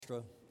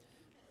orchestra.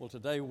 Well,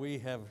 today we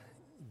have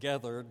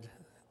gathered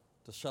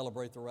to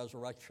celebrate the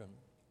resurrection.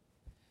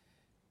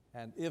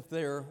 And if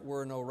there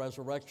were no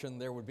resurrection,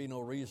 there would be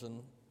no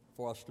reason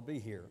for us to be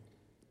here.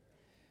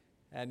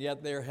 And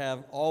yet there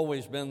have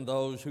always been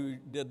those who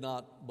did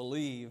not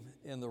believe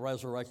in the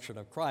resurrection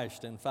of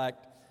Christ. In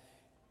fact,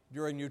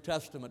 during New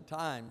Testament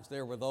times,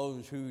 there were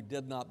those who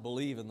did not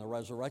believe in the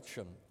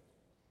resurrection.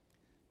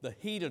 The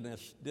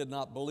hedonists did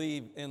not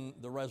believe in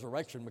the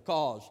resurrection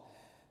because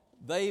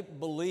they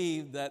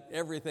believed that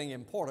everything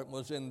important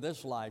was in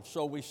this life.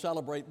 So we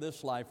celebrate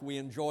this life. We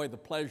enjoy the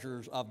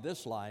pleasures of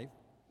this life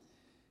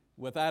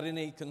without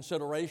any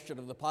consideration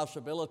of the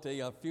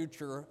possibility of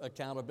future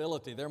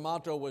accountability. Their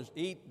motto was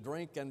eat,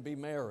 drink, and be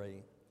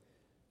merry.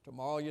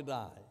 Tomorrow you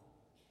die.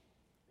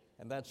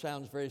 And that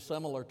sounds very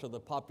similar to the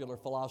popular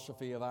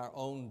philosophy of our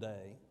own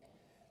day.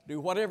 Do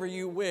whatever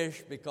you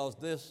wish because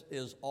this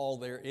is all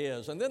there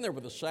is. And then there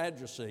were the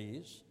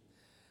Sadducees.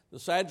 The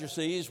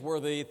Sadducees were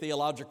the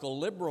theological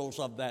liberals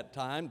of that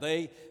time.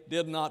 They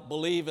did not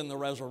believe in the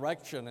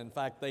resurrection. In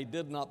fact, they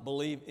did not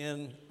believe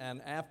in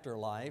an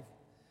afterlife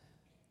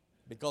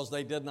because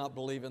they did not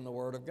believe in the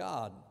Word of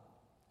God.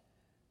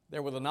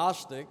 There were the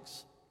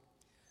Gnostics.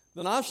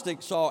 The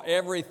Gnostics saw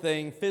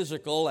everything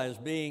physical as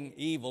being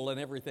evil and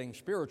everything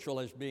spiritual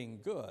as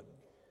being good.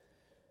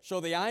 So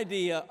the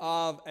idea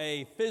of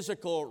a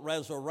physical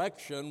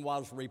resurrection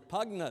was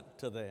repugnant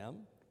to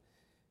them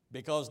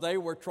because they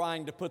were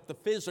trying to put the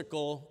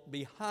physical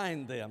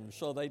behind them,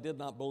 so they did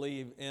not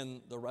believe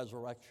in the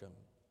resurrection.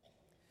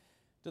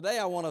 Today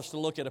I want us to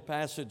look at a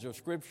passage of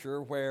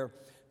Scripture where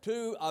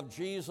two of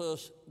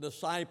Jesus'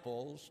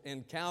 disciples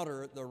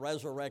encounter the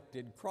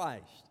resurrected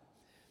Christ.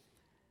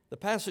 The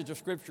passage of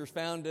Scripture is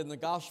found in the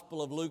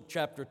Gospel of Luke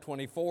chapter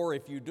 24.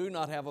 If you do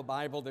not have a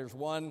Bible, there's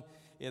one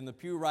in the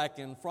pew rack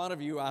in front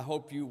of you. I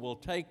hope you will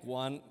take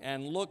one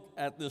and look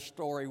at this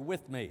story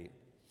with me.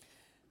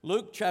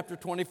 Luke chapter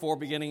 24,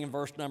 beginning in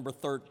verse number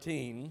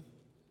 13.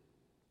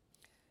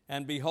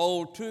 And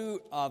behold, two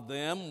of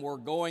them were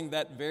going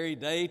that very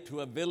day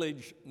to a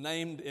village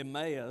named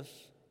Emmaus,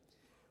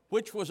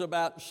 which was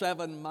about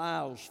 7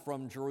 miles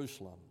from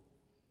Jerusalem.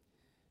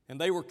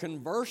 And they were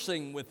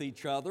conversing with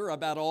each other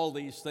about all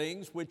these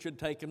things which had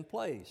taken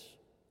place.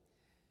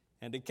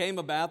 And it came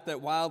about that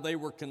while they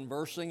were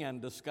conversing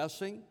and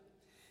discussing,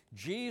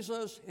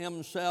 Jesus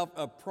himself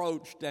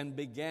approached and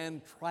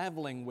began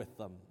traveling with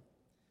them.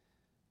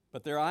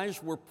 But their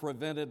eyes were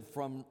prevented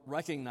from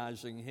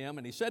recognizing him.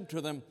 And he said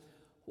to them,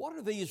 "What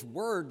are these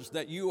words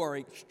that you are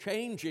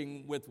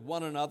exchanging with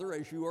one another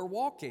as you are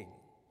walking?"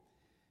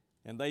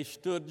 And they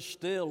stood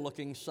still,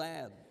 looking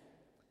sad.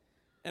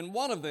 And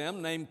one of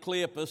them, named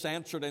Cleopas,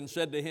 answered and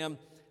said to him,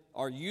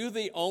 "Are you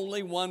the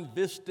only one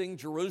visiting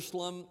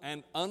Jerusalem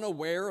and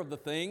unaware of the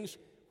things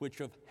which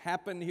have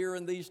happened here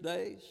in these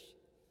days?"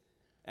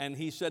 And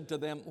he said to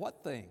them,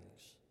 "What things?"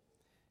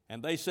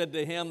 And they said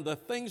to him, "The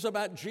things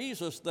about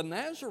Jesus the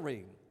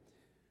Nazarene,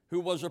 who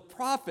was a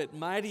prophet,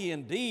 mighty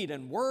in deed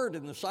and word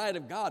in the sight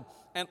of God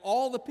and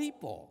all the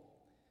people,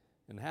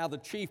 and how the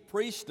chief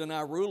priests and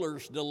our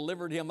rulers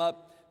delivered him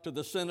up to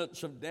the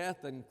sentence of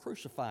death and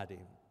crucified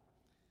him.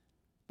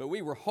 But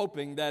we were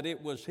hoping that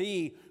it was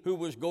he who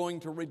was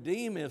going to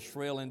redeem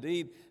Israel.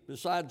 Indeed,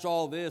 besides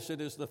all this, it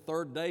is the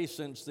third day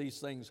since these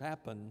things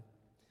happened.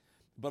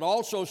 But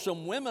also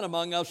some women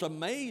among us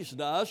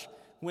amazed us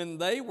when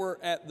they were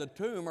at the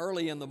tomb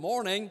early in the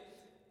morning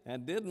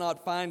and did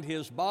not find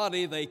his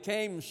body. They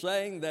came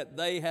saying that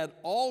they had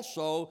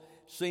also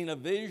seen a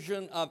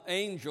vision of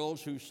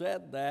angels who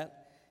said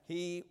that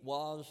he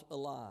was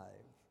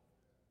alive."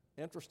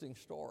 Interesting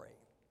story.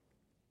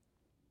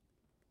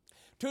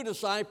 Two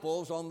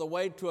disciples on the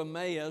way to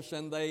Emmaus,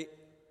 and they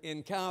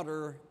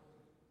encounter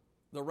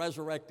the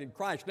resurrected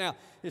Christ. Now,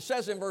 it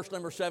says in verse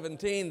number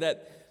 17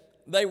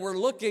 that they were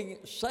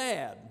looking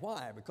sad.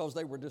 Why? Because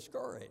they were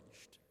discouraged.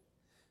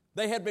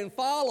 They had been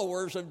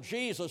followers of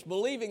Jesus,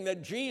 believing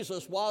that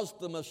Jesus was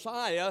the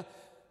Messiah.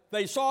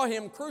 They saw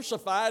him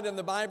crucified, and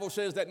the Bible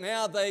says that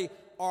now they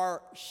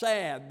are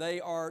sad.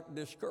 They are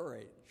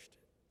discouraged.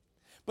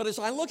 But as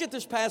I look at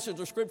this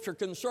passage of Scripture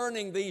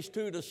concerning these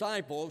two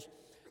disciples,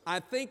 I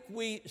think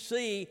we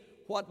see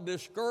what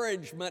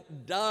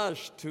discouragement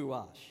does to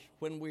us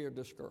when we are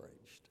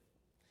discouraged.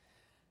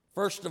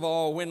 First of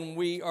all, when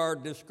we are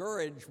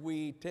discouraged,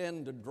 we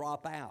tend to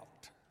drop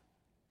out.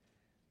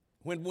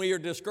 When we are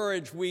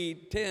discouraged, we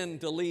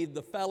tend to leave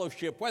the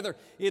fellowship, whether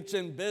it's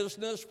in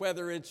business,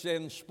 whether it's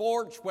in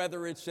sports,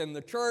 whether it's in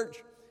the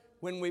church.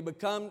 When we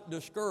become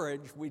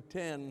discouraged, we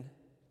tend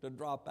to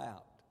drop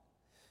out.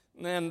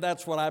 And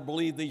that's what I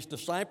believe these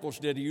disciples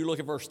did. You look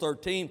at verse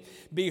 13.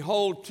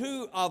 Behold,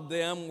 two of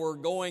them were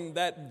going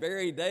that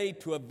very day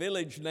to a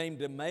village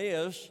named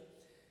Emmaus,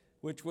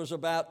 which was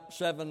about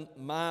 7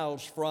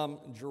 miles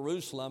from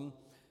Jerusalem.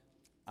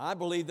 I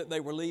believe that they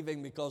were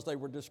leaving because they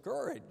were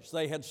discouraged.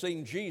 They had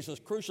seen Jesus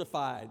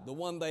crucified, the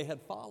one they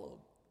had followed.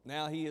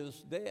 Now he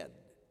is dead.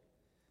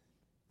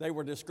 They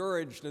were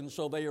discouraged, and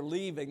so they are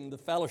leaving the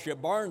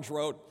fellowship. Barnes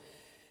wrote,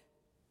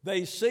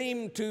 "They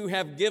seem to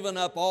have given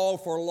up all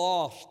for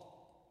lost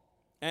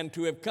and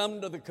to have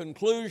come to the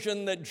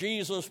conclusion that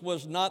Jesus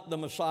was not the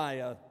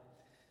Messiah.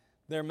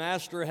 Their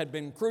master had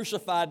been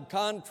crucified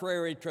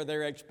contrary to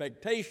their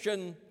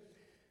expectation,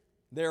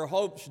 their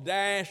hopes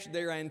dashed,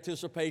 their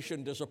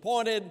anticipation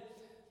disappointed,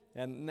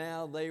 and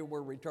now they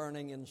were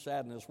returning in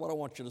sadness. What I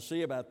want you to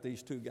see about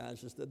these two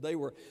guys is that they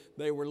were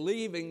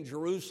leaving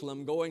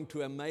Jerusalem, going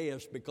to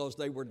Emmaus because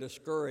they were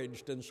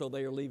discouraged, and so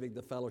they are leaving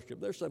the fellowship.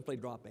 They're simply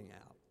dropping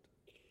out.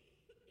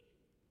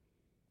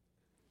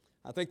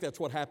 I think that's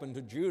what happened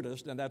to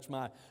Judas, and that's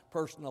my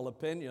personal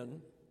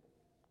opinion.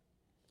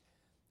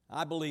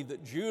 I believe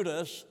that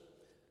Judas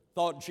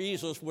thought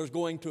Jesus was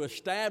going to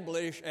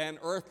establish an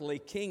earthly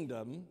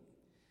kingdom.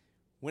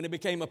 When it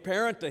became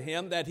apparent to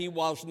him that he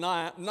was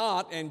not,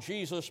 and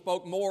Jesus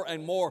spoke more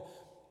and more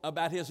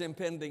about his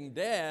impending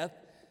death,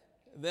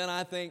 then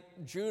I think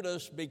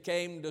Judas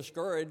became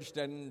discouraged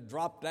and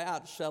dropped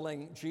out,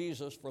 selling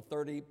Jesus for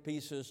 30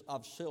 pieces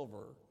of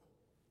silver.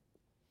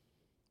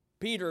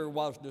 Peter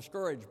was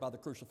discouraged by the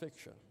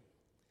crucifixion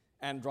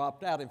and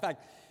dropped out. In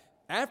fact,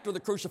 after the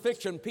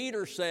crucifixion,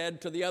 Peter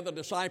said to the other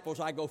disciples,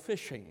 "I go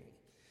fishing."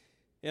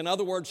 In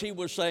other words, he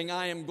was saying,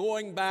 I am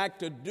going back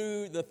to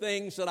do the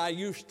things that I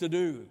used to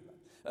do.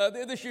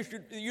 This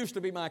used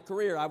to be my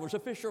career. I was a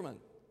fisherman.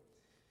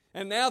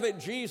 And now that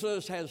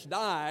Jesus has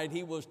died,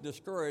 he was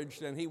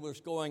discouraged, and he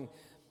was going,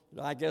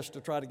 I guess,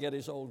 to try to get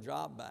his old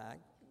job back.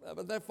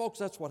 But folks,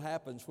 that's what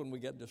happens when we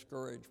get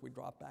discouraged. We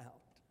drop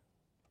out.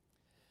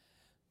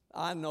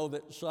 I know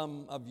that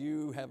some of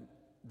you have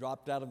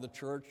dropped out of the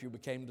church. You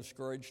became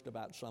discouraged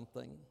about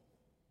something.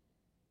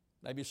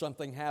 Maybe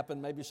something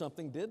happened. Maybe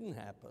something didn't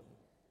happen.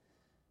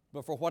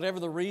 But for whatever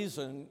the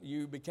reason,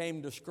 you became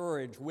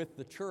discouraged with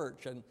the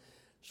church, and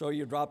so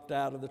you dropped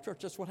out of the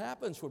church. That's what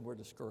happens when we're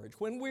discouraged.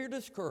 When we're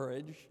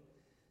discouraged,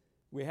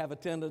 we have a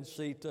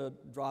tendency to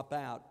drop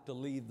out, to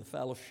leave the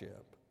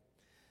fellowship.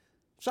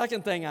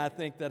 Second thing I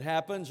think that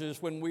happens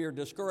is when we are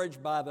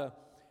discouraged by the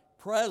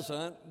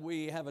present,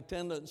 we have a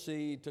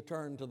tendency to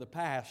turn to the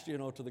past,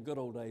 to the good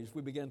old days.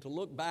 We begin to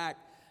look back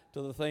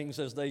to the things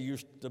as they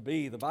used to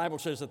be. The Bible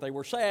says that they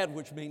were sad,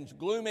 which means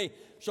gloomy.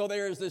 So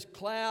there is this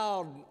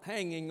cloud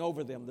hanging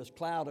over them, this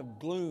cloud of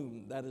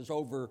gloom that is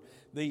over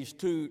these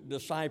two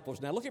disciples.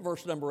 Now look at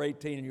verse number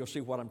 18 and you'll see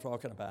what I'm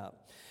talking about.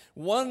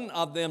 One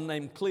of them,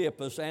 named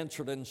Cleopas,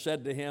 answered and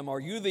said to him, "Are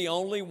you the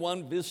only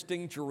one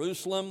visiting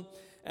Jerusalem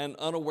and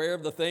unaware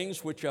of the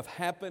things which have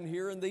happened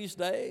here in these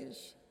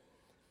days?"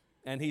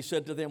 And he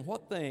said to them,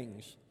 "What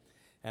things?"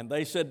 And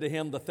they said to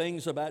him, "The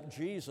things about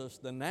Jesus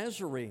the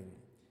Nazarene,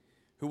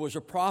 who was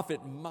a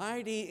prophet,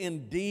 mighty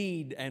in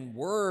deed and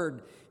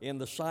word in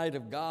the sight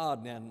of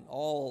God and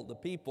all the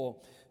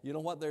people." You know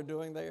what they're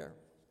doing there?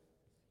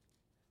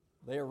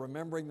 They are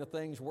remembering the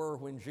things were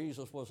when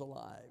Jesus was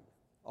alive.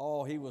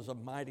 Oh, he was a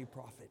mighty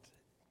prophet.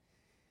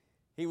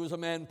 He was a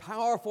man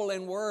powerful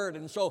in word.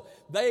 And so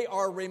they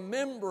are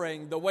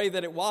remembering the way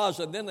that it was.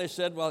 And then they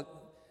said, well,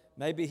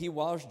 maybe he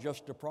was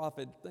just a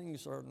prophet.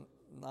 Things are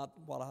not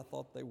what I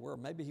thought they were.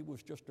 Maybe he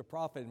was just a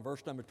prophet. And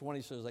verse number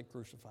 20 says they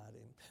crucified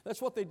him.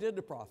 That's what they did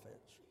to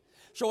prophets.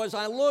 So as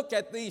I look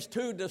at these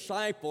two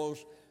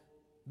disciples,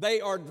 they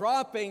are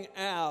dropping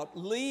out,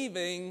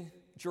 leaving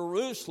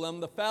Jerusalem,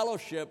 the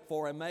fellowship,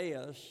 for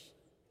Emmaus.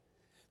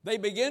 They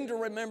begin to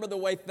remember the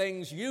way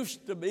things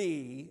used to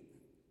be.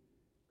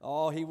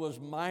 Oh, he was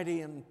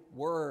mighty in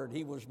word.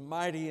 He was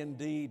mighty in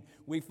deed.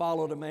 We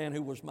followed a man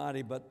who was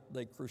mighty, but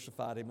they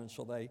crucified him, and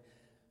so they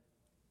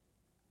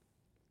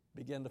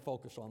begin to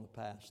focus on the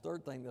past.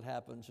 Third thing that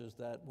happens is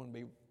that when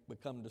we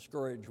become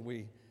discouraged,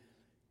 we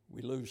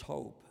lose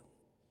hope.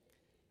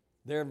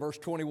 There in verse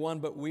 21,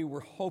 but we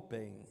were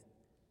hoping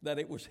that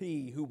it was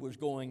he who was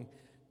going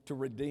to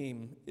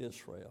redeem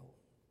Israel.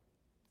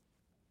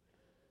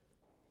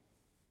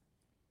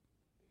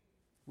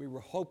 We were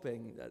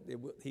hoping that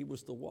he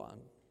was the one.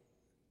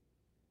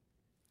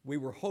 We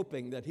were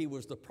hoping that he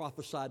was the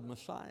prophesied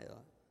Messiah,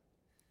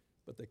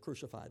 but they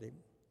crucified him,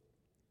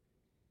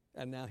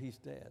 and now he's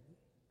dead.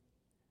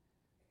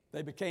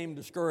 They became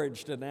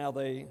discouraged, and now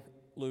they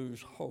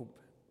lose hope.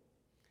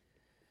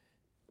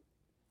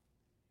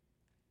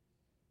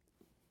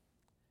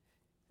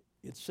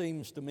 It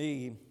seems to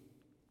me,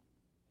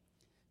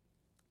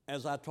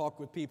 as I talk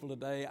with people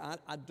today,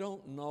 I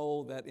don't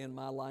know that in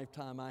my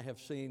lifetime I have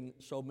seen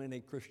so many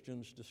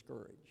Christians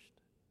discouraged.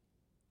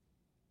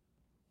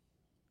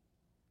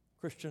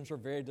 Christians are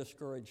very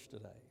discouraged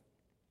today.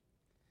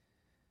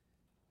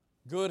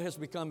 Good has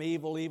become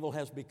evil, evil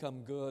has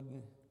become good.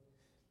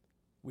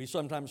 We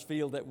sometimes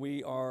feel that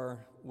we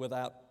are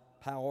without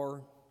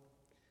power.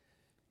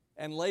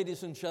 And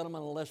ladies and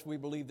gentlemen, unless we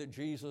believe that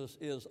Jesus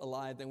is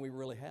alive, then we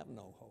really have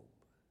no hope.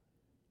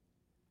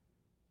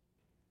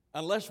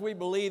 Unless we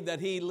believe that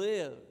he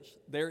lives,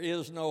 there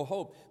is no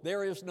hope.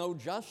 There is no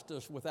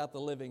justice without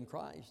the living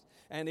Christ.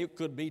 And it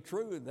could be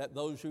true that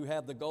those who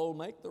have the gold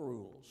make the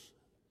rules.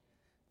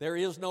 There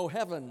is no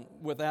heaven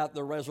without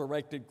the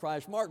resurrected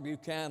Christ. Mark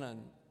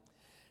Buchanan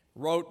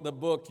wrote the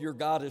book, Your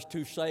God is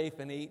Too Safe,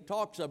 and he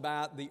talks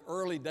about the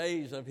early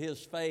days of his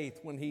faith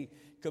when he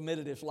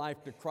committed his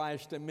life to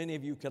Christ, and many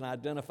of you can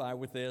identify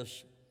with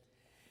this.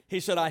 He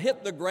said, I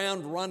hit the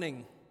ground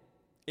running.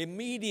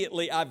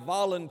 Immediately I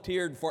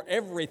volunteered for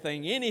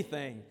everything,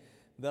 anything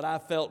that I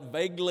felt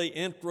vaguely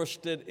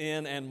interested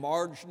in and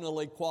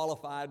marginally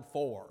qualified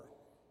for.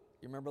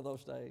 You remember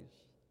those days?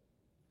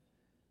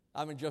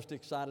 I'm just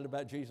excited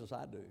about Jesus.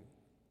 I do.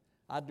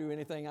 I'd do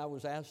anything I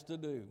was asked to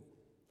do.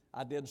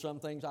 I did some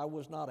things I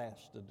was not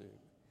asked to do.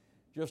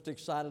 Just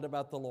excited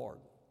about the Lord.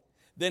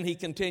 Then he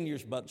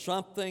continues, but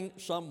something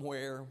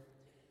somewhere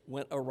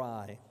went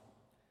awry.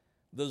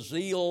 The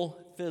zeal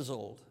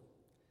fizzled.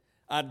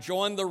 I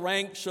joined the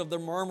ranks of the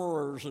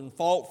murmurers and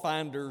fault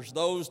finders,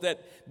 those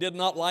that did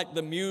not like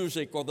the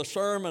music or the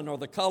sermon or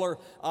the color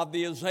of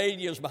the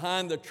azaleas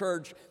behind the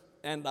church,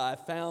 and I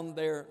found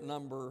their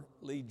number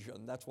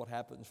legion. That's what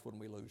happens when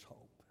we lose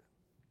hope.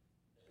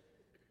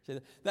 See,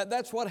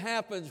 that's what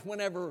happens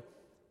whenever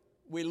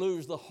we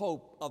lose the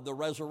hope of the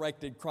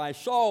resurrected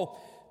Christ. So,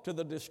 to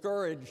the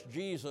discouraged,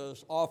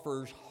 Jesus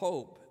offers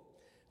hope.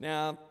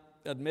 Now,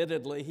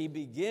 admittedly, he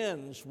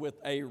begins with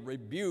a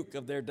rebuke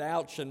of their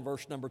doubts in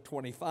verse number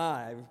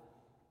 25.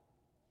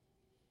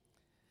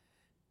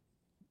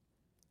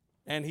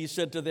 And he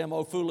said to them,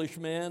 O foolish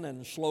men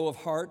and slow of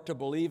heart to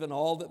believe in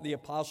all that the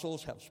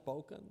apostles have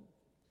spoken.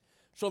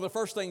 So the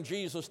first thing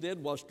Jesus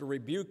did was to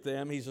rebuke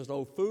them. He says,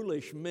 O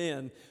foolish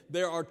men.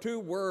 There are two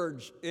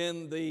words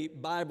in the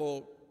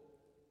Bible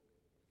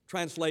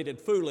translated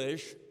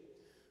foolish.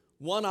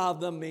 One of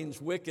them means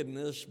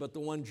wickedness, but the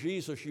one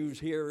Jesus used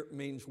here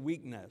means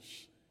weakness.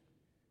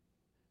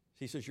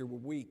 He says, you're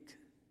weak.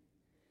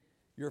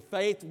 Your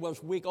faith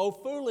was weak. Oh,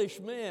 foolish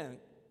men,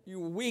 you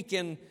were weak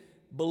in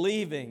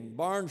believing.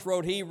 Barnes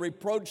wrote, he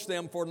reproached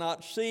them for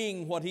not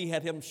seeing what he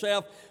had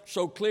himself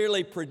so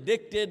clearly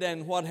predicted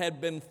and what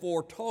had been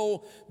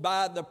foretold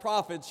by the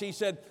prophets. He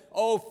said,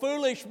 oh,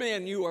 foolish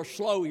men, you are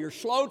slow. You're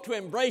slow to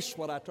embrace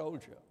what I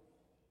told you.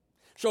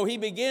 So he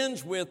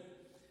begins with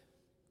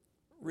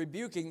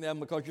rebuking them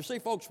because, you see,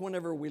 folks,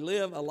 whenever we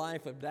live a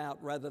life of doubt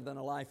rather than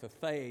a life of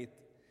faith,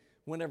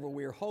 whenever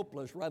we're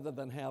hopeless rather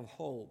than have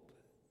hope,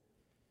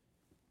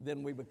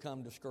 then we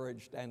become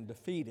discouraged and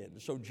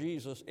defeated. So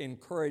Jesus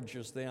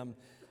encourages them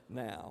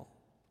now.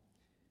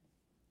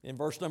 In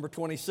verse number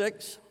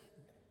 26,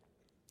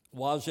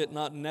 was it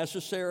not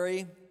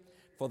necessary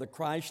for the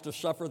Christ to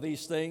suffer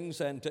these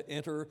things and to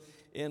enter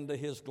into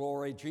his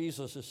glory?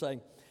 Jesus is saying,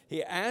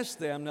 he asked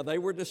them, now they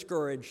were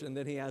discouraged, and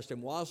then he asked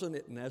them, wasn't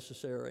it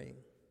necessary?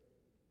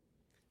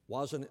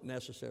 Wasn't it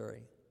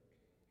necessary?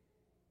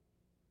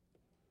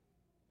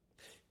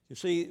 You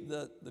see,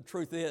 the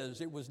truth is,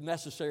 it was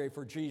necessary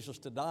for Jesus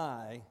to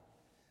die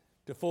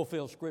to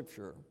fulfill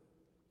Scripture.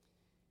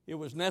 It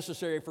was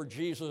necessary for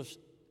Jesus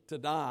to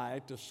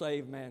die to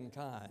save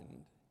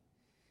mankind.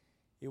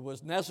 It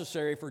was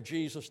necessary for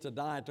Jesus to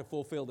die to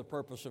fulfill the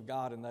purpose of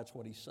God, and that's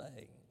what he's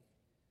saying.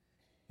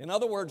 In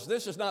other words,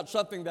 this is not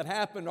something that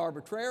happened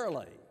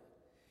arbitrarily.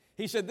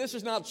 He said this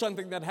is not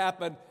something that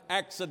happened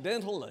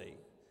accidentally.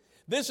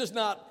 This is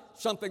not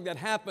something that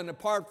happened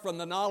apart from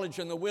the knowledge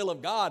and the will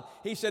of God.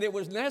 He said it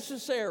was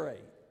necessary.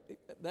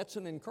 That's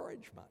an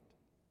encouragement.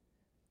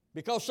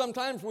 Because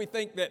sometimes we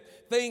think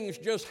that things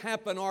just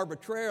happen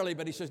arbitrarily,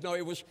 but he says, no,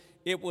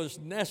 it was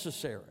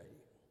necessary.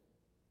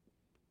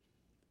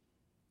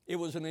 It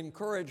was an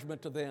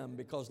encouragement to them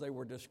because they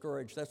were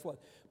discouraged. That's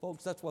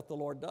what the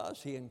Lord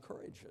does. He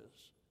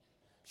encourages.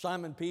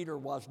 Simon Peter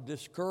was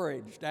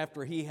discouraged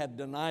after he had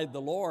denied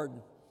the Lord.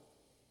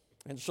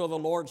 And so the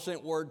Lord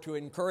sent word to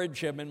encourage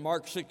him. In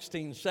Mark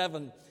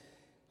 16:7,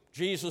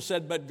 Jesus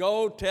said, but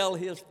go tell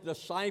his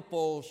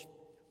disciples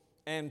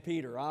and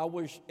Peter. I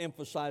always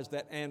emphasize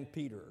that, and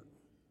Peter.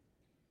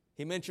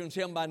 He mentions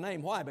him by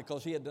name. Why?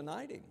 Because he had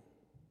denied him.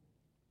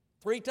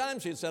 3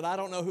 times he had said, I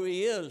don't know who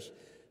he is.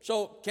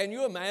 So can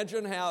you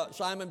imagine how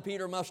Simon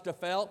Peter must have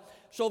felt?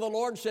 So the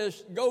Lord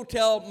says, go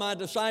tell my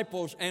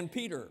disciples and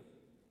Peter.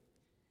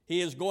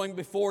 He is going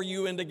before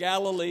you into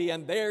Galilee,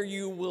 and there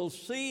you will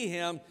see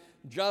him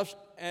just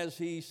as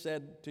he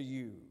said to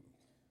you.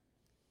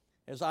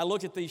 As I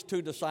look at these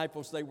 2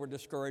 disciples, they were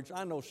discouraged.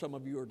 I know some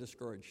of you are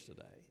discouraged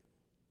today.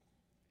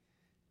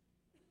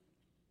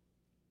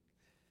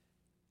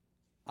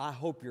 I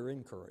hope you're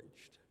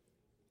encouraged.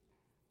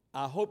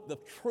 I hope the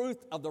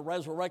truth of the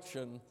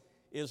resurrection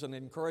is an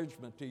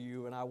encouragement to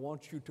you, and I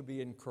want you to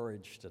be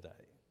encouraged today.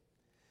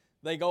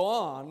 They go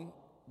on.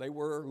 They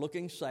were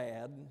looking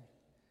sad.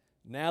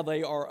 Now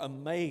they are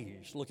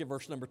amazed. Look at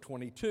verse number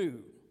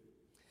 22.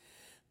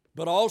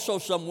 But also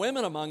some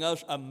women among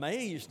us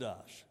amazed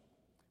us.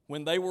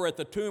 When they were at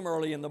the tomb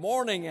early in the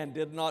morning and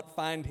did not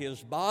find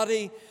his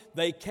body,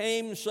 they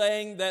came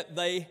saying that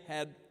they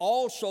had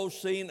also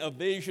seen a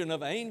vision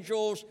of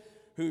angels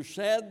who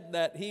said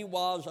that he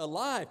was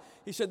alive.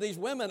 He said, these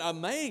women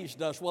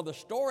amazed us. Well, the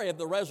story of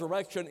the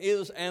resurrection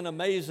is an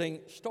amazing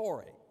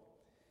story.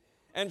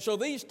 And so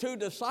these 2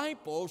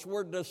 disciples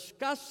were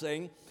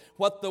discussing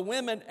what the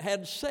women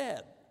had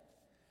said.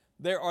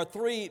 There are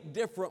three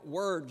different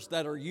words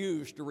that are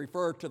used to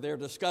refer to their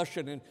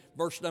discussion. In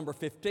verse number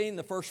 15,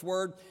 the first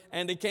word,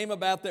 and it came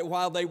about that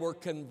while they were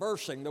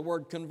conversing. The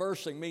word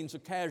conversing means a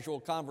casual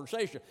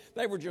conversation.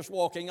 They were just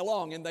walking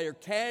along, and they are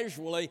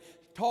casually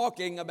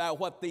talking about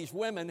what these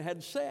women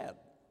had said.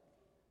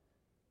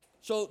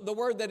 So the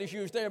word that is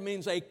used there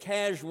means a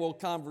casual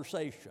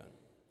conversation.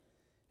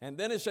 And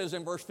then it says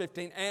in verse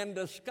 15, and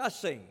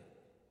discussing.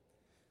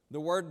 The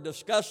word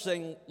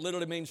discussing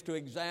literally means to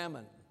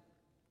examine.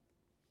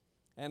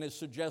 And it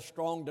suggests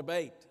strong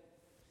debate.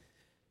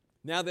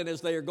 Now then,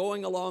 as they are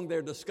going along,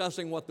 they're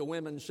discussing what the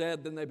women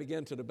said, then they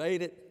begin to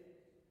debate it.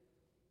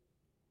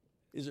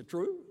 Is it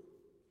true?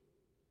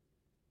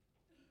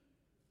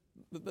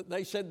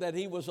 They said that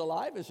he was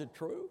alive. Is it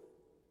true?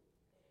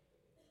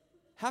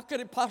 How could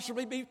it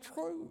possibly be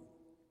true?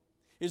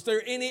 Is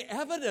there any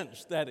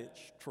evidence that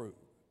it's true?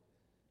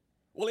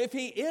 Well, if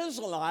he is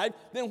alive,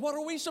 then what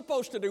are we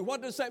supposed to do?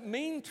 What does that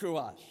mean to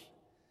us?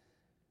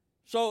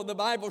 So the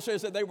Bible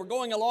says that they were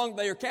going along,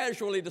 they are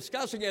casually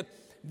discussing it,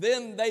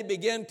 then they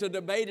begin to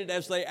debate it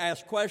as they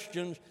ask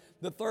questions.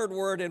 The third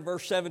word in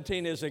verse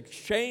 17 is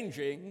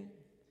exchanging,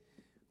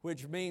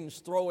 which means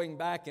throwing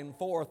back and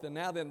forth, and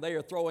now then they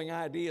are throwing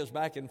ideas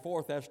back and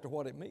forth as to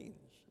what it means.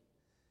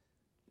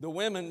 The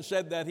women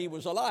said that he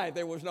was alive.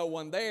 There was no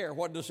one there.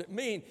 What does it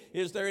mean?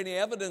 Is there any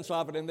evidence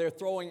of it? And they're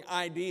throwing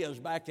ideas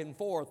back and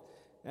forth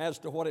as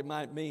to what it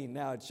might mean.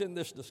 Now, it's in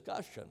this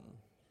discussion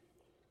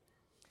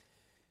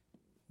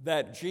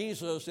that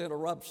Jesus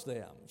interrupts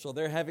them. So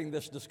they're having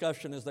this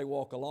discussion as they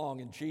walk along,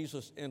 and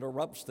Jesus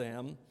interrupts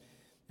them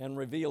and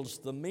reveals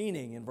the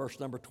meaning in verse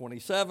number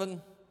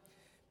 27.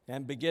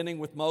 And beginning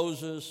with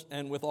Moses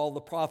and with all the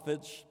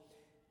prophets,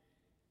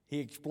 he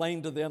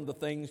explained to them the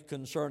things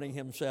concerning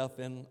himself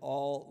in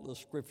all the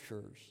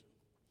Scriptures.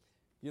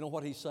 You know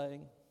what he's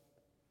saying?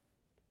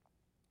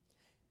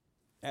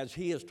 As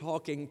he is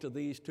talking to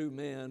these two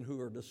men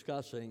who are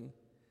discussing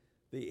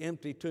the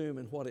empty tomb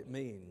and what it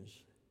means,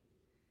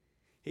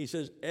 he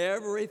says,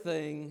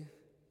 everything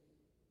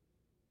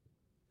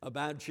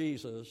about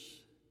Jesus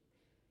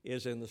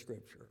is in the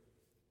Scripture.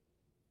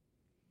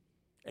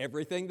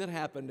 Everything that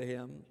happened to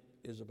him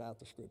is about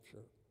the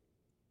Scripture.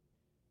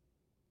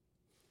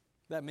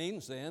 That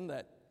means then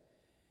that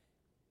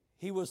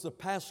he was the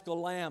Paschal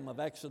Lamb of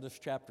Exodus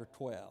chapter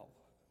 12.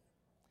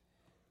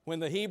 When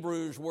the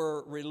Hebrews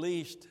were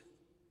released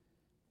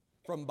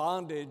from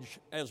bondage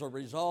as a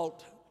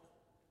result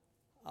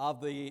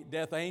of the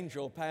death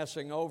angel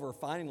passing over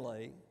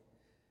finally,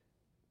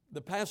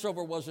 the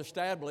Passover was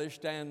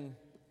established, and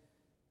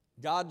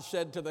God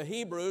said to the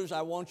Hebrews,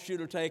 I want you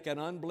to take an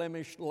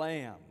unblemished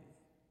lamb,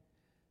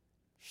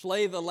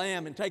 slay the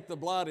lamb and take the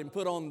blood and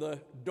put on the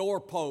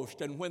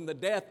doorpost, and when the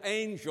death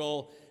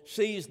angel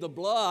sees the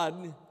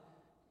blood,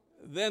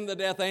 then the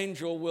death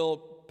angel will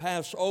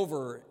pass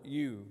over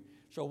you.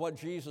 So what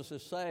Jesus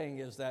is saying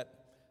is that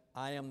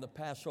I am the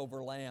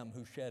Passover lamb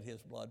who shed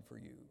his blood for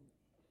you.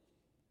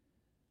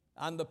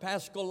 I'm the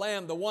Paschal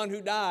Lamb, the one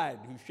who died,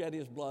 who shed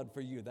his blood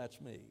for you.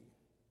 That's me.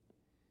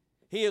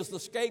 He is the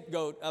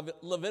scapegoat of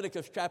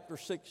Leviticus chapter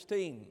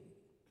 16.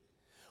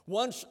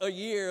 Once a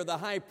year, the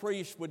high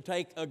priest would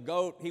take a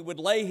goat. He would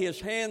lay his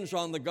hands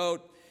on the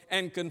goat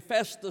and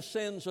confess the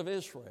sins of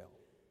Israel.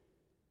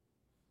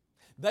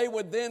 They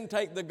would then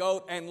take the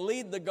goat and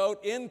lead the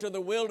goat into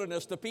the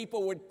wilderness. The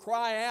people would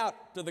cry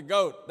out to the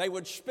goat. They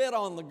would spit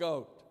on the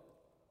goat.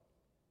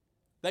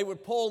 They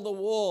would pull the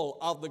wool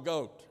of the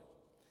goat.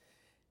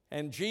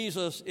 And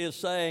Jesus is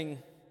saying,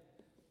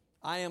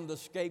 I am the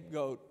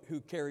scapegoat who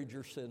carried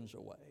your sins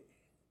away.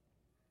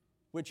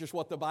 Which is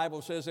what the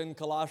Bible says in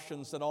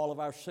Colossians, that all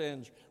of our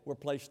sins were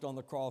placed on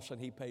the cross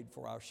and he paid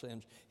for our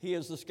sins. He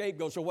is the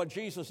scapegoat. So what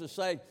Jesus is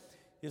saying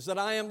is that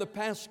I am the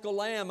Paschal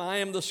Lamb, I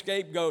am the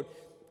scapegoat.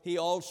 He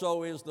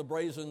also is the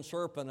brazen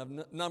serpent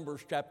of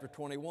Numbers chapter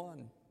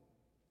 21.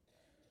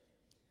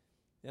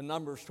 In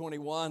Numbers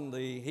 21,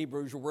 the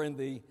Hebrews were in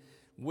the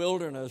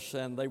wilderness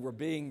and they were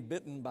being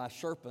bitten by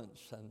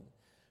serpents. And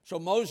so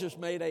Moses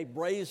made a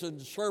brazen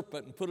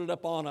serpent and put it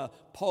up on a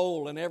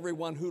pole, and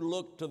everyone who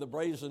looked to the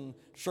brazen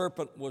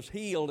serpent was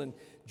healed. And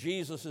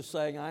Jesus is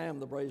saying, I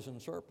am the brazen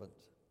serpent.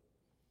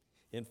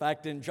 In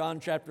fact, in John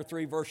chapter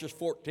 3, verses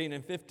 14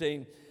 and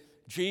 15,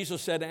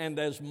 Jesus said, and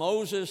as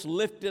Moses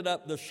lifted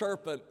up the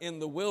serpent in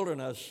the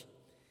wilderness,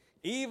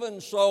 even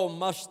so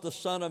must the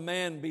Son of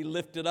Man be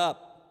lifted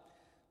up,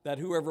 that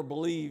whoever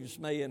believes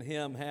may in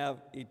him have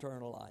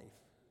eternal life.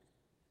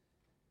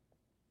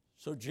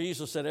 So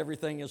Jesus said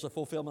everything is a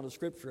fulfillment of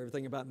Scripture.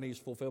 Everything about me is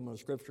fulfillment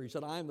of Scripture. He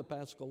said, I am the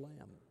Paschal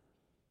Lamb.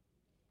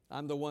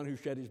 I'm the one who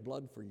shed his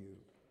blood for you.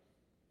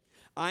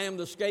 I am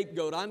the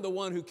scapegoat. I'm the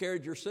one who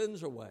carried your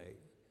sins away.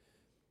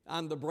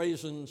 I'm the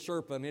brazen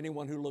serpent.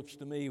 Anyone who looks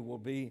to me will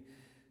be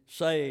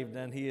saved.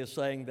 And he is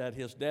saying that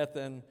his death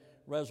and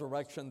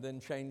resurrection then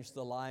changed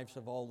the lives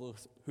of all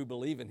those who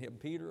believe in him.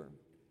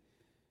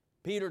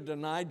 Peter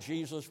denied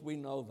Jesus, we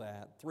know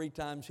that. 3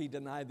 times he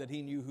denied that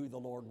he knew who the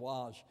Lord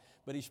was,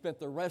 but he spent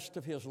the rest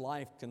of his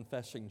life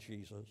confessing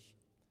Jesus.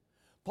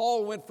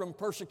 Paul went from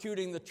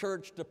persecuting the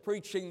church to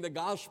preaching the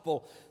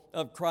gospel,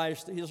 of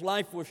Christ, his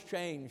life was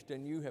changed,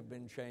 and you have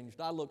been changed.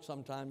 I look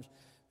sometimes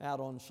out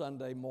on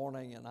Sunday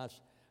morning, and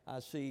I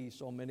see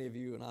so many of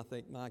you, and I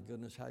think, my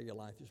goodness, how your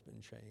life has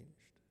been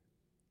changed.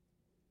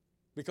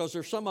 Because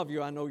there's some of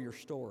you, I know your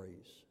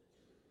stories,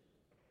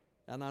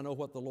 and I know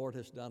what the Lord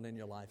has done in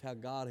your life, how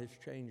God has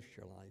changed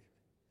your life.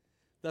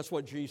 That's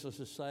what Jesus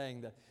is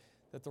saying,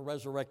 that the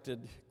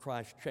resurrected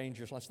Christ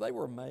changes lives. They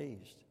were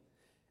amazed.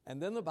 And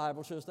then the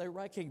Bible says they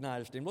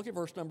recognized him. Look at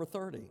verse number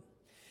 30.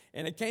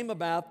 And it came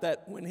about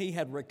that when he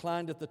had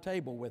reclined at the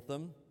table with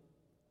them,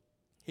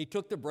 he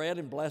took the bread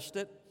and blessed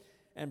it,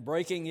 and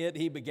breaking it,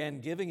 he began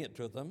giving it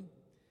to them.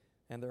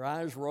 And their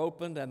eyes were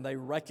opened, and they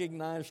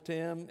recognized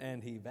him,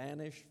 and he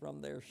vanished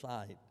from their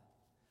sight.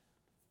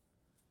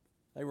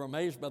 They were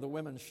amazed by the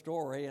women's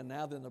story, and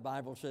now then the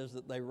Bible says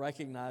that they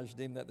recognized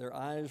him, that their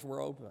eyes were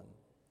open.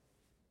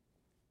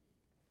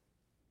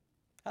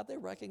 How'd they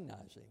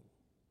recognize him?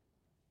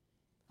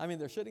 I mean,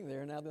 they're sitting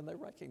there, and now then they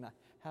recognize.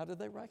 How did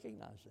they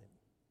recognize him?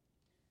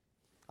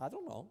 I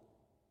don't know.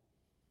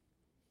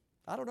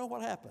 I don't know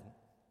what happened.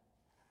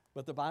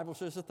 But the Bible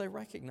says that they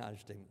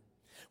recognized him.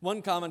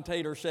 One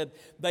commentator said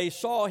they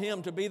saw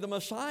him to be the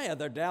Messiah.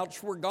 Their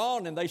doubts were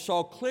gone, and they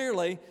saw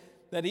clearly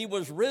that he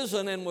was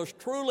risen and was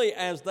truly,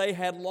 as they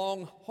had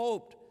long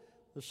hoped,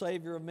 the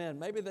Savior of men.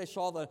 Maybe they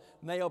saw the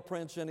nail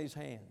prints in his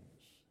hands.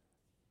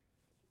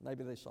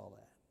 Maybe they saw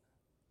that.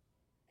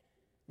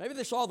 Maybe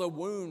they saw the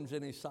wounds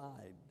in his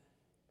side.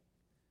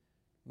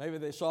 Maybe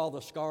they saw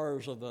the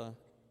scars of the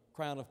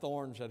crown of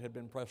thorns that had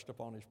been pressed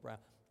upon his brow.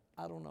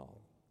 I don't know.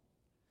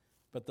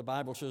 But the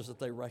Bible says that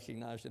they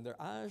recognized him.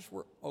 Their eyes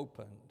were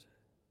opened.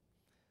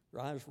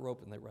 Their eyes were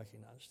open. They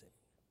recognized him.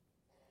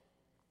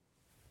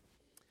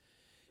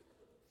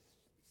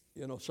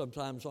 You know,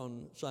 sometimes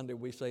on Sunday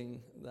we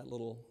sing that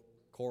little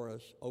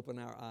chorus, "Open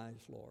our eyes,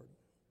 Lord.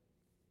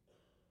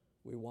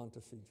 We want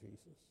to see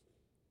Jesus."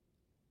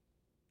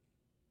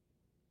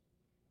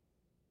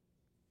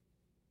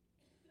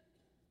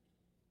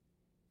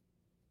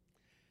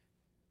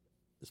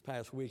 This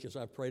past week, as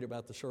I prayed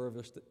about the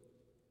service, that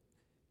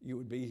you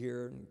would be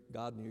here, and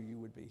God knew you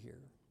would be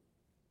here.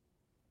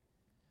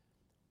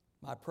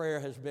 My prayer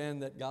has been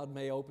that God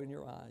may open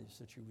your eyes,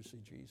 that you would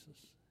see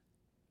Jesus.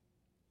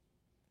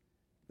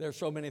 There are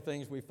so many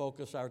things we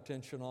focus our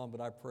attention on, but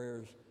our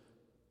prayers,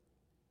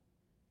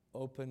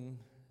 open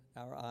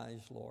our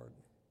eyes, Lord.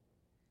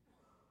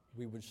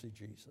 We would see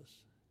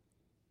Jesus.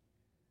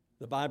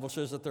 The Bible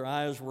says that their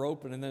eyes were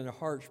open and then their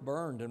hearts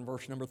burned in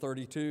verse number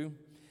 32.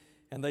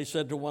 And they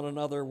said to one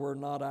another, "Were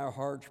not our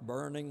hearts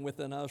burning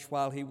within us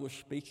while he was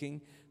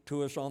speaking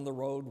to us on the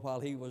road,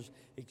 while he was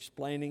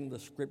explaining the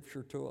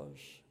Scripture to us?"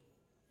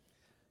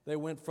 They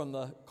went from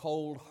the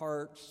cold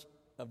hearts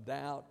of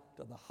doubt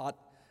to the hot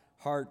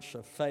hearts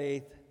of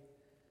faith.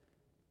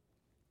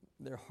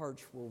 Their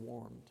hearts were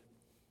warmed.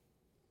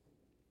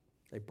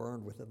 They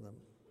burned within them.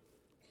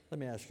 Let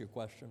me ask you a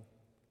question.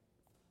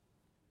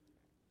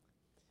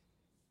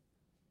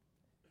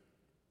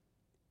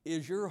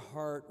 Is your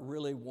heart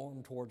really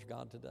warm towards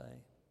God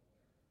today?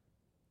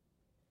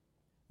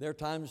 There are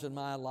times in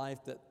my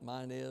life that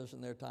mine is,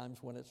 and there are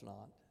times when it's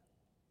not.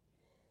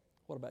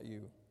 What about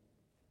you?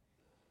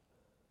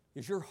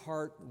 Is your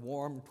heart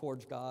warm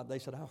towards God? They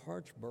said, our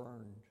hearts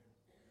burned.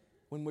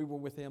 When we were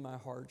with him, our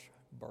hearts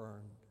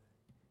burned.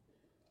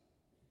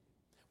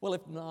 Well,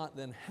 if not,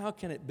 then how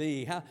can it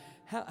be?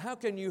 How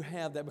can you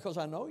have that? Because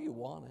I know you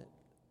want it.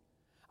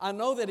 I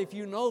know that if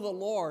you know the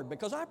Lord,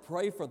 because I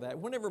pray for that.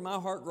 Whenever my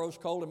heart grows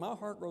cold, and my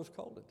heart grows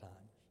cold at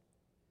times.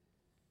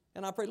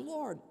 And I pray,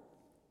 Lord,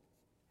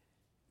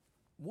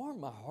 warm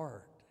my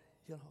heart,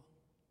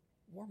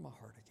 warm my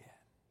heart again.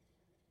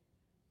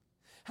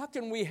 How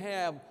can we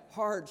have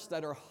hearts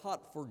that are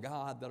hot for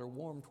God, that are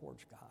warm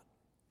towards God?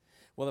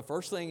 Well, the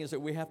first thing is that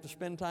we have to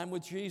spend time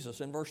with Jesus.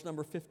 In verse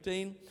number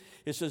 15,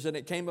 it says, "And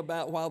it came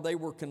about while they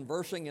were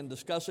conversing and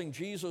discussing,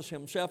 Jesus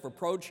himself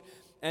approached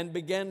and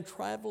began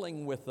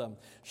traveling with them."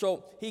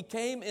 So he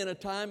came in a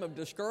time of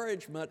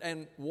discouragement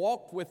and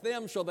walked with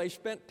them, so they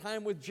spent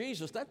time with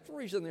Jesus. That's the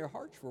reason their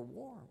hearts were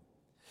warm.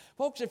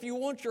 Folks, if you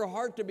want your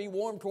heart to be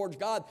warm towards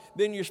God,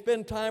 then you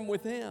spend time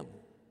with him.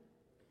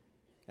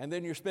 And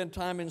then you spend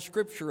time in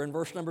Scripture. In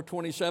verse number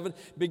 27,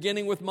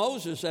 beginning with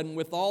Moses and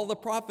with all the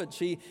prophets,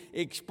 he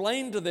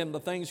explained to them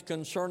the things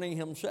concerning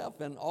himself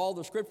and all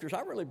the Scriptures.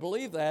 I really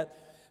believe that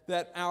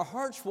our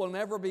hearts will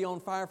never be on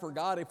fire for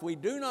God if we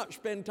do not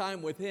spend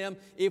time with him.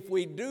 If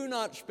we do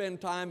not spend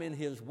time in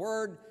his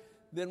word,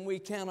 then we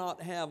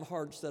cannot have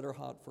hearts that are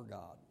hot for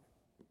God.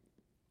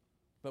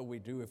 But we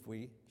do if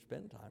we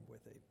spend time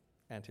with him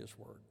and his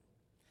word.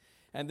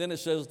 And then it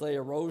says they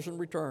arose and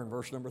returned,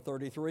 verse number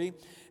 33.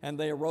 "And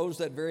they arose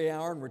that very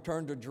hour and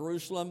returned to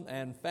Jerusalem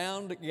and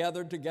found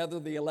gathered together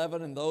the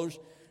 11 and those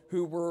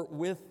who were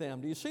with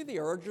them." Do you see the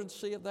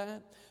urgency of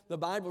that? The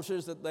Bible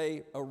says that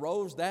they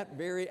arose that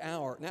very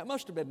hour. Now, it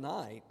must have been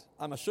night.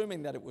 I'm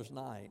assuming that it was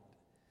night.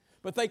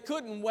 But they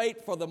couldn't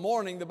wait for the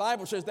morning. The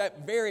Bible says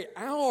that very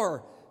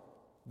hour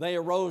they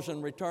arose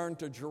and returned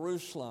to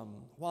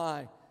Jerusalem.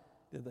 Why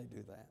did they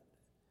do that?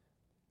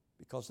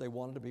 Because they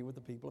wanted to be with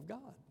the people of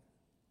God.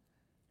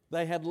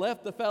 They had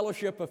left the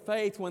fellowship of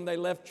faith when they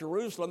left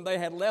Jerusalem. They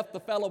had left the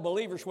fellow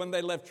believers when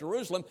they left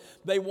Jerusalem.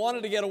 They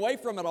wanted to get away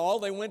from it all.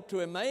 They went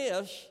to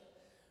Emmaus.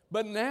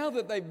 But now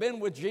that they've been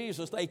with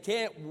Jesus, they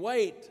can't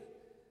wait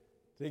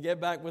to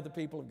get back with the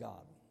people of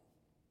God.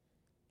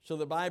 So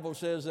the Bible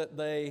says that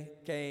they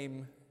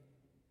came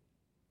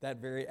that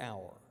very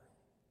hour,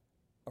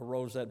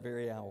 arose that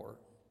very hour.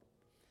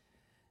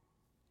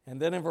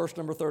 And then in verse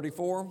number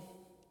 34,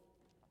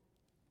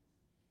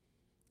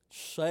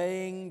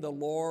 saying the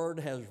Lord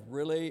has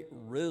really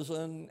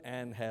risen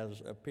and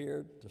has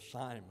appeared to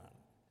Simon.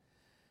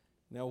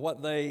 Now,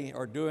 what they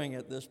are doing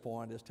at this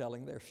point is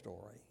telling their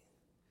story.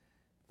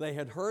 They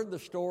had heard the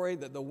story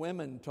that the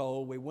women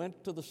told. We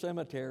went to the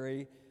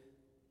cemetery.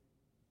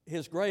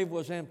 His grave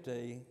was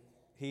empty.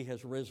 He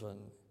has risen.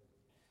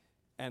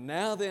 And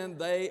now then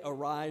they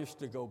arise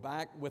to go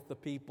back with the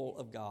people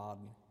of God,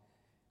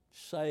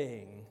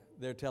 saying,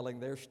 they're telling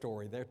their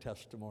story, their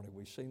testimony.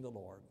 We've seen the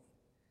Lord,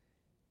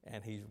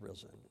 and He's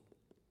risen.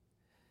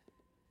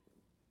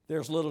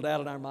 There's little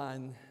doubt in our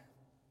mind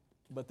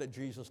but that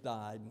Jesus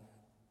died.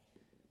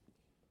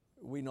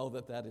 We know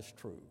that that is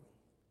true.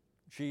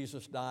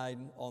 Jesus died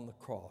on the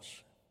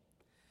cross.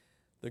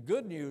 The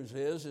good news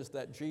is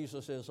that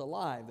Jesus is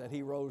alive, that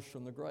He rose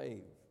from the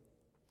grave.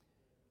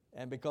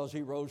 And because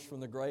He rose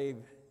from the grave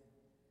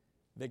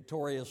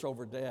victorious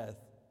over death,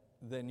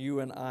 then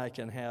you and I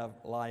can have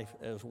life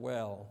as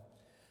well.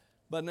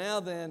 But now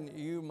then,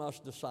 you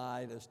must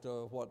decide as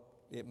to what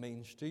it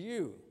means to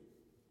you.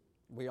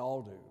 We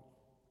all do.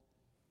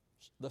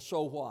 The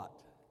so what?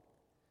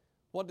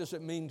 What does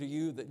it mean to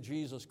you that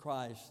Jesus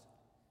Christ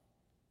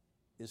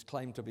is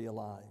claimed to be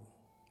alive?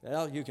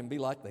 Well, you can be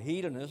like the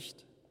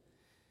hedonist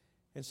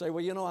and say,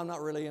 well, you know, I'm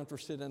not really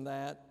interested in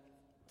that.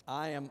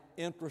 I am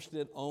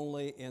interested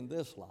only in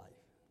this life.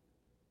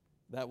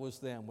 That was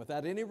them,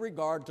 without any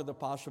regard to the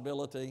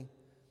possibility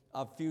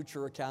of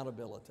future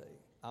accountability.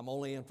 I'm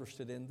only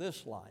interested in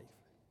this life.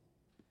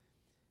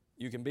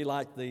 You can be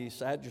like the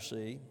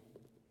Sadducee.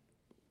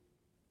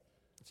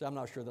 See, I'm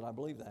not sure that I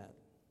believe that.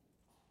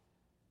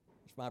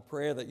 It's my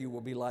prayer that you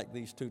will be like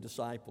these two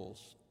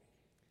disciples.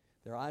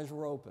 Their eyes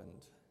were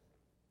opened,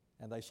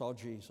 and they saw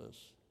Jesus,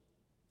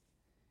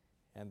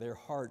 and their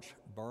hearts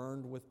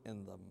burned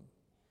within them.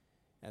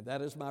 And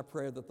that is my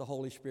prayer that the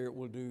Holy Spirit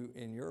will do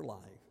in your life,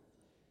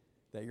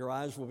 that your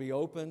eyes will be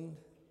opened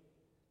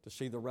to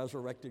see the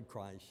resurrected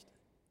Christ,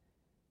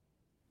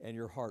 and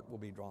your heart will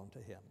be drawn to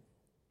Him.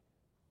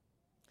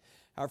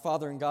 Our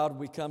Father in God,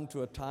 we come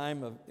to a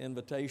time of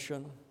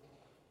invitation,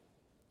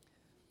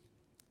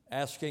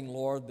 asking,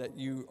 Lord, that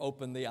you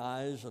open the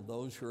eyes of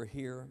those who are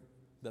here,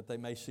 that they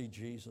may see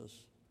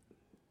Jesus.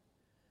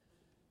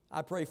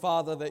 I pray,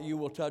 Father, that you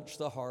will touch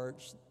the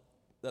hearts,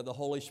 that the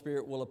Holy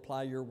Spirit will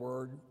apply your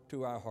word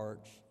to our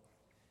hearts,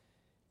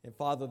 and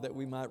Father, that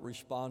we might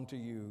respond to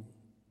you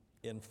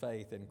in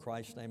faith. In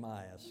Christ's name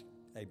I ask,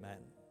 amen.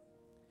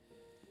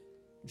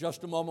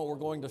 Just a moment, we're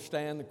going to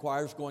stand. The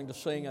choir's going to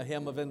sing a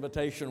hymn of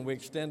invitation. We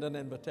extend an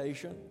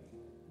invitation.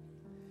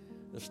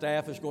 The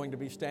staff is going to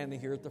be standing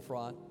here at the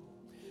front.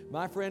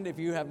 My friend, if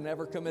you have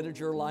never committed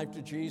your life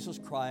to Jesus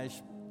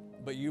Christ,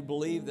 but you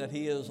believe that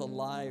He is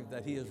alive,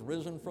 that He is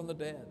risen from the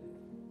dead,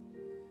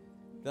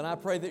 then I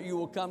pray that you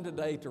will come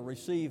today to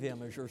receive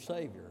Him as your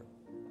Savior.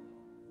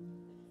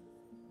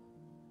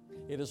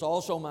 It is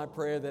also my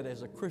prayer that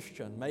as a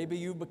Christian, maybe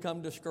you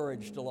become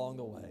discouraged along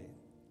the way,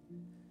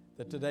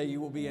 that today you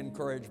will be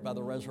encouraged by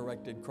the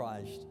resurrected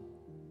Christ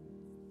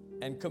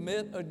and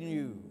commit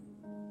anew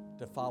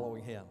to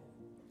following Him.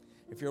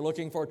 If you're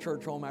looking for a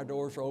church home, our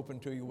doors are open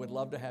to you. We'd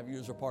love to have you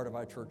as a part of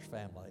our church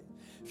family.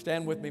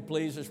 Stand with me,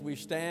 please, as we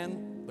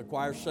stand. The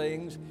choir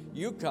sings,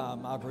 "You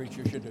Come, I'll Greet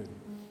You As You Do."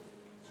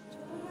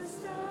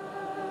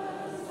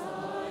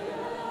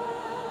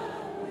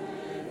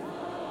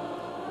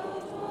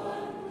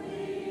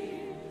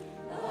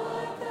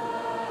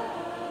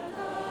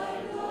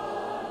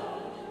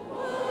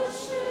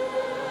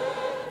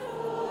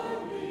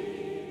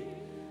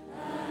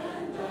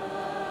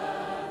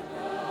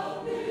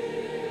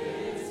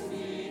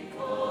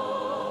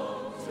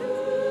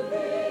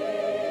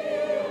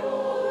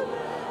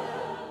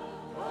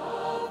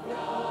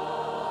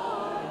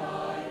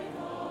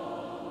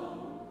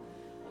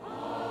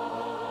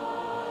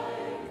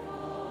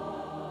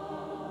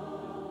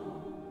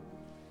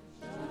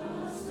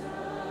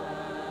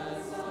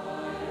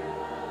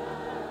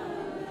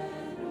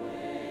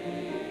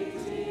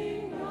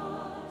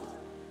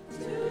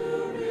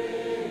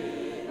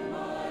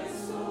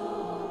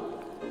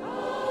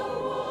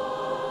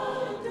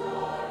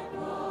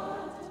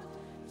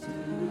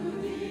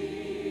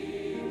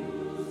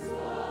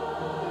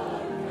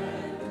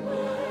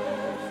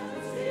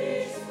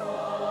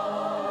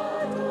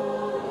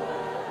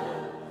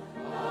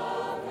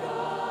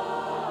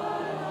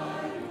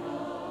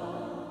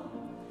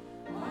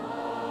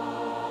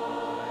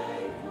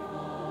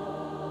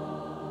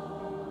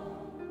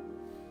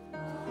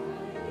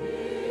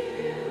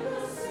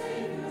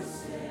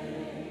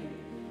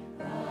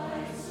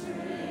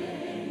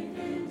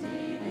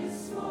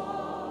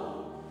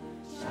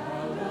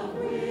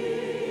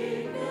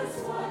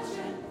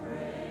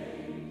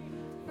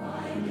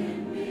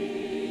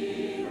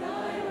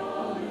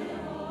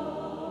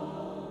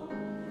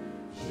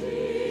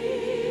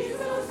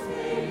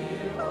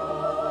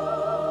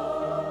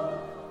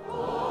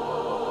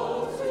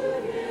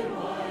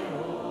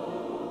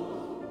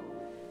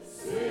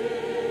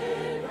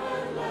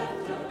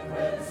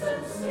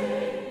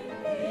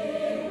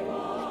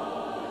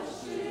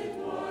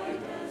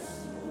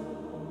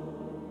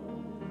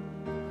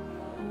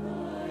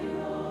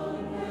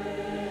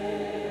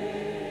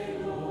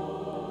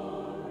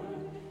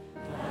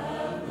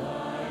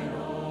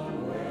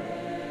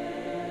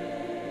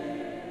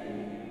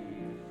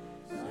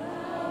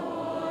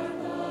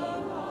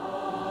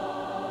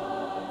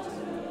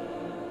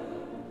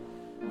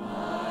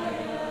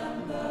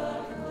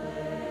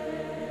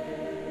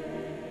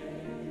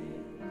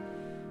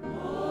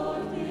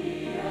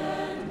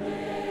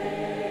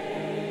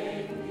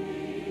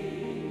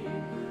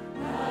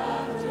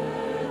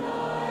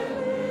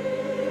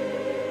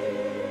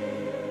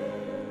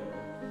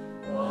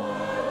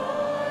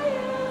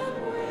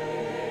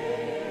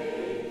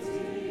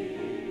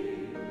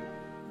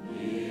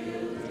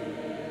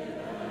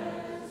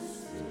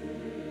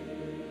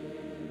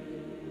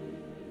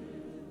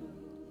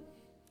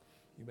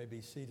 may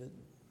be seated.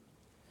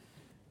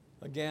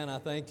 Again, I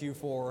thank you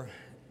for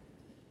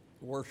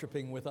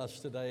worshiping with us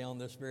today on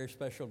this very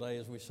special day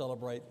as we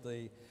celebrate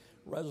the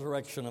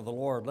resurrection of the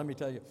Lord. Let me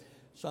tell you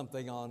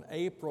something. On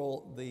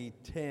April the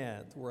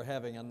 10th, we're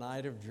having a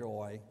night of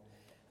joy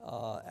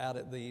out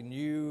at the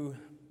new,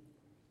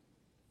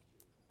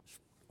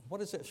 what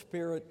is it,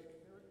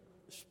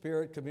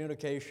 Spirit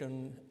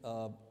Communication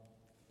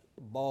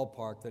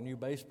Ballpark, the new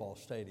baseball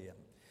stadium.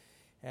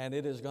 And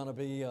it is going to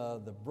be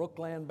the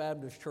Brookland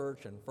Baptist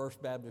Church and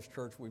First Baptist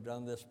Church. We've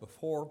done this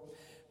before,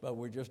 but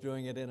we're just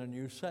doing it in a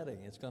new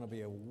setting. It's going to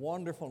be a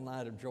wonderful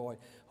night of joy.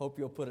 Hope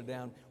you'll put it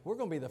down. We're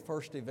going to be the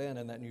first event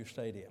in that new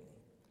stadium.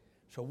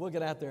 So we'll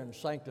get out there and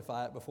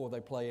sanctify it before they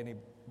play any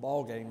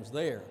ball games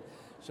there.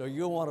 So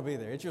you'll want to be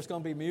there. It's just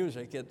going to be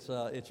music. It's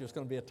just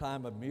going to be a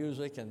time of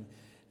music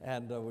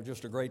and we're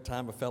just a great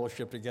time of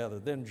fellowship together.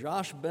 Then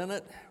Josh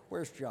Bennett,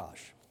 where's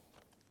Josh?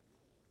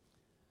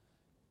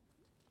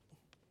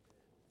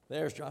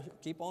 There's Josh.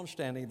 Keep on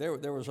standing.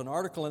 There was an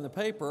article in the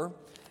paper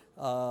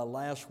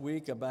last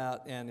week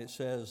about, and it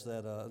says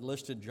that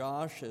listed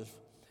Josh as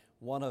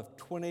one of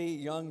 20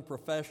 young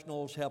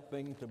professionals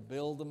helping to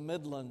build the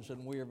Midlands,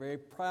 and we are very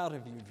proud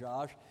of you,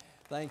 Josh.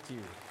 Thank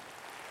you.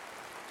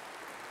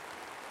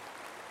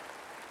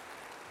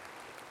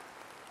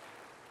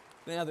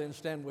 Now then,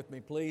 stand with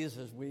me, please,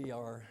 as we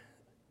are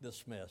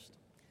dismissed.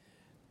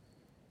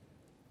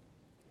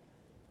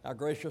 Our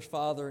gracious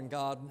Father and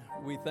God,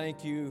 we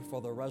thank you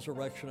for the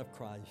resurrection of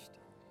Christ.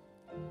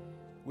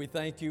 We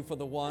thank you for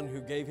the one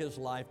who gave his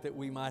life that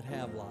we might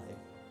have life.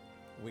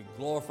 We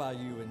glorify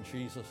you in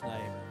Jesus'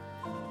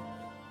 name.